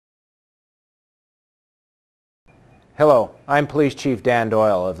Hello, I'm Police Chief Dan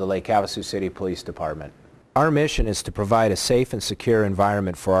Doyle of the Lake Havasu City Police Department. Our mission is to provide a safe and secure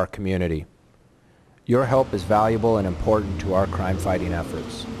environment for our community. Your help is valuable and important to our crime-fighting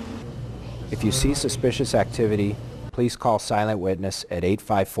efforts. If you see suspicious activity, please call Silent Witness at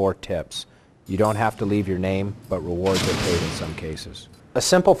 854-TIPS. You don't have to leave your name, but rewards are paid in some cases. A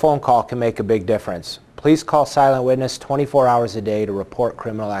simple phone call can make a big difference. Please call Silent Witness 24 hours a day to report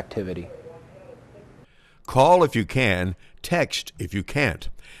criminal activity. Call if you can, text if you can't.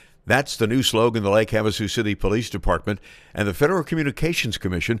 That's the new slogan the Lake Havasu City Police Department and the Federal Communications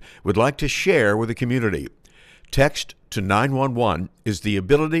Commission would like to share with the community. Text to 911 is the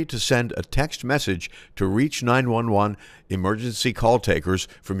ability to send a text message to reach 911 emergency call takers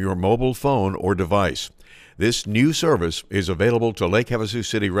from your mobile phone or device. This new service is available to Lake Havasu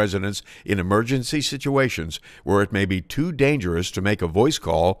City residents in emergency situations where it may be too dangerous to make a voice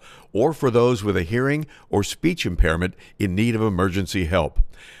call, or for those with a hearing or speech impairment in need of emergency help.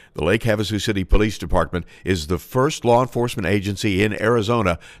 The Lake Havasu City Police Department is the first law enforcement agency in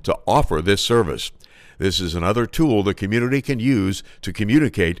Arizona to offer this service. This is another tool the community can use to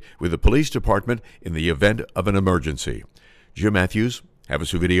communicate with the police department in the event of an emergency. Jim Matthews,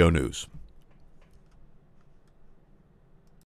 Havasu Video News.